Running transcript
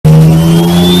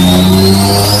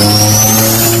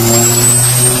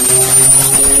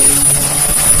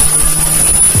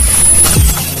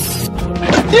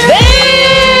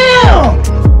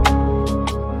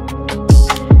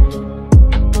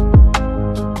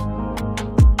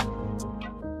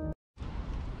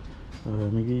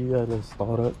Alright, let's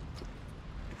start it.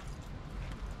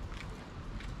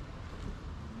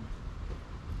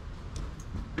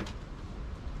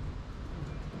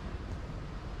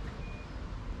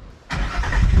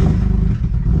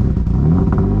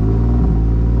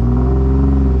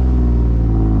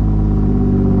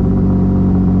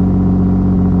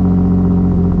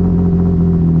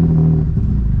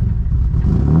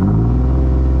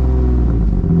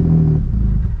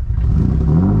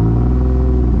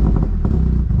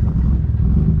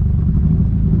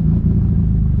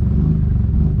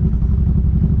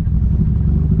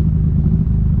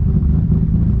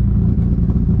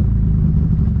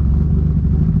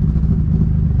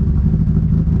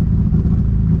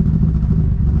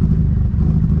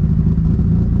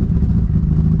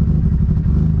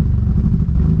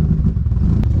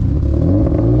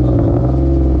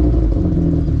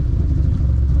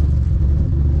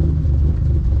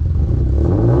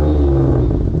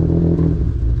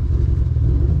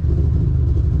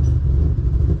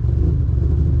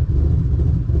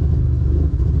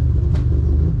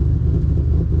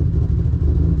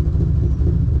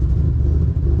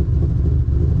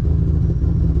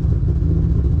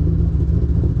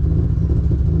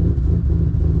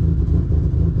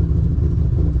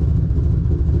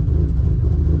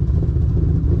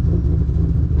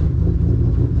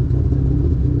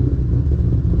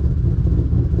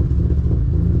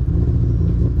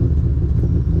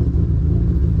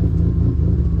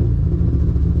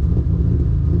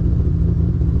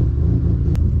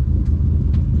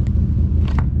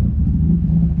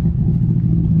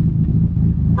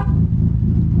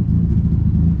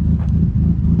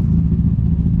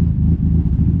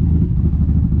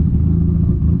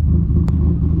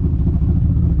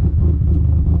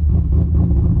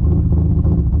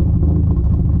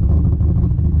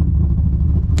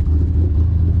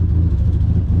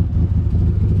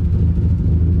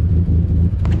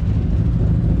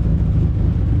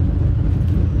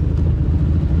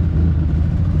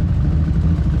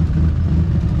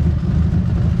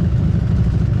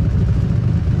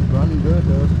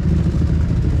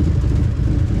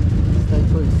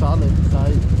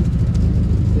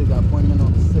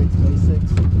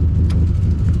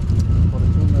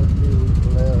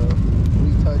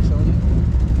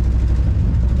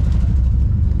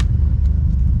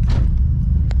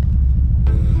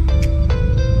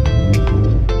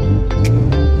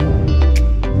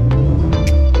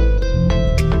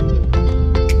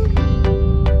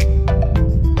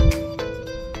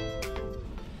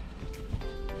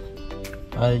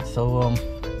 Alright, so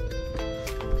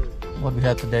what we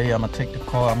have today, I'm gonna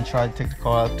try to take the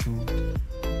car out to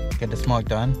get the smoke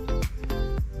done.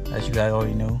 As you guys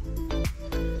already know,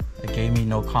 it gave me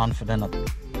no confidence of,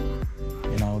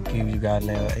 give you guys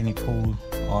any pull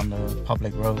on the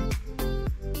public road.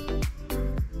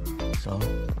 So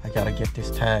I gotta get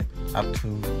this tag up to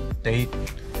date,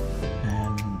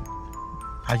 and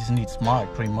I just need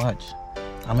smart pretty much.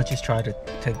 I'm gonna just try to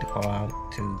take the car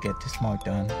out to get this smoke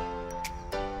done.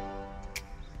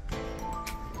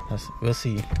 We'll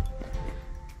see.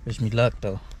 Wish me luck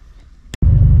though.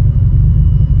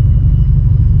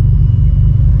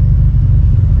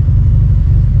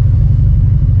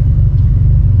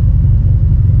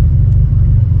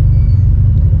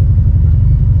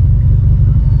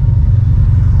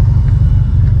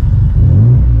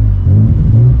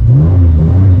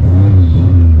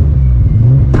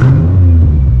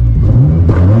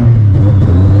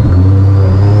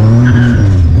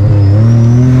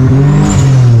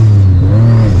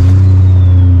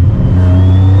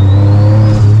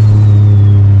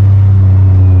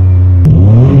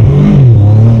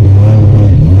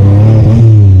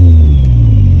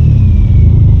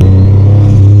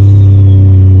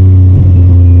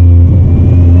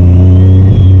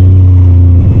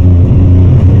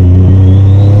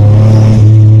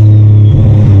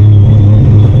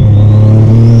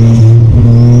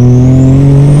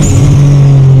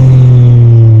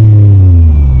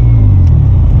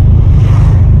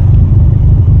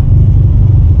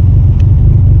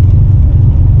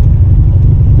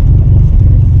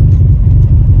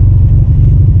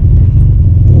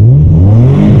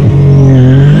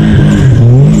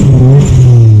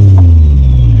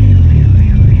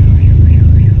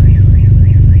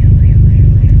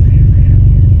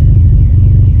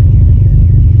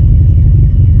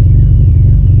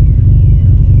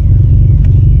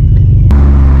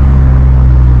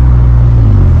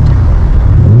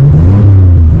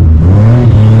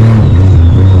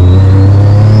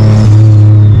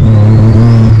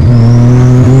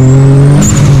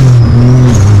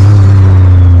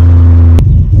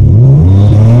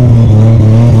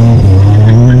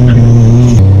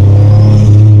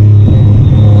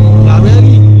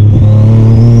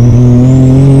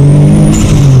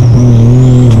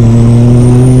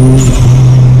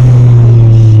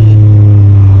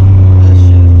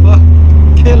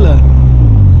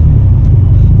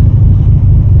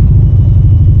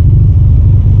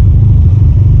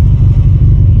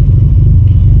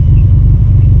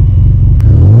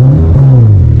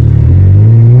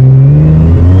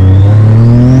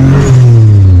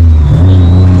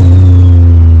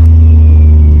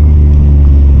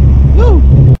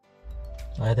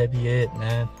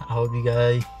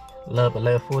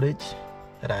 little footage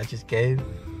that I just gave.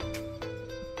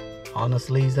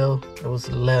 Honestly though, it was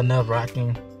a little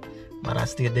nerve-wracking, but I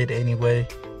still did it anyway.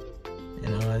 You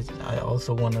know, I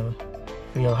also want to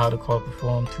feel how the car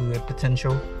performed to its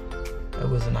potential. It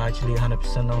wasn't actually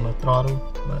 100% on the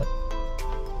throttle, but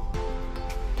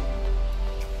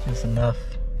just enough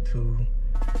to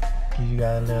give you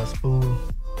guys a little spool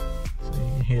so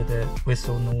you can hear that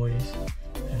whistle noise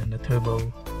and the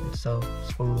turbo itself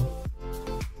spool.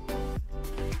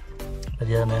 But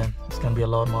yeah, man, it's gonna be a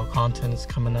lot more content that's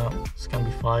coming out. It's gonna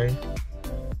be fire.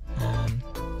 And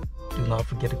do not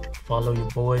forget to follow your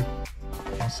boy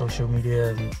on social media.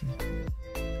 And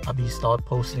I'll be start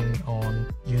posting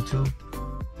on YouTube.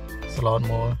 It's a lot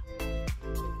more.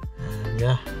 And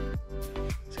yeah,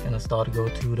 it's gonna start to go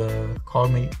to the car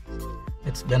meet.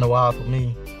 It's been a while for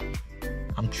me.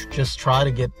 I'm just trying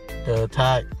to get the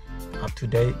tag up to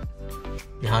date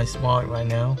behind Smart right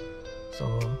now. So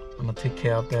I'm gonna take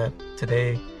care of that.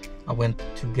 Today I went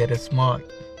to get a Smart,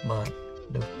 but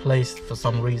the place for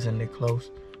some reason they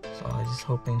closed. So I'm just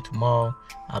hoping tomorrow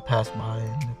I pass by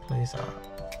and the place,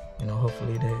 you know,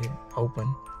 hopefully they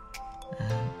open.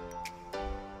 And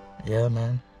yeah,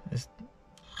 man,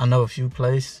 I know a few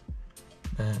places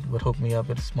that would hook me up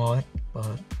with a Smart,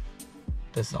 but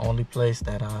this is the only place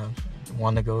that I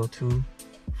want to go to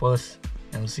first,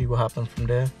 and we'll see what happens from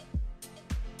there.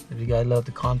 If you guys love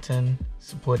the content,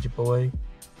 support your boy,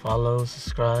 follow,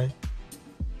 subscribe.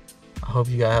 I hope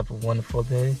you guys have a wonderful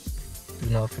day. Do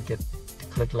not forget to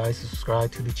click like,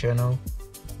 subscribe to the channel.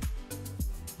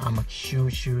 I'm a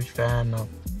huge fan of,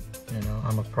 you know,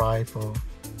 I'm a pride for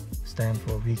stand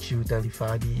for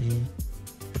G35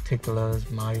 particulars.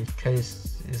 My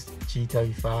case is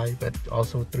G35, but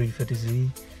also 350Z,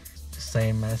 the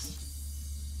same as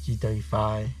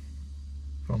G35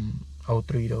 from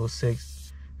 03 to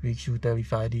 06,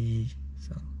 G35.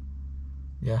 So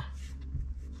yeah,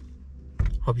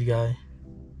 hope you guys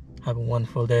have a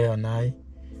wonderful day or night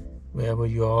wherever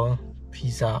you are.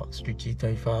 Peace out, Street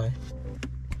G35.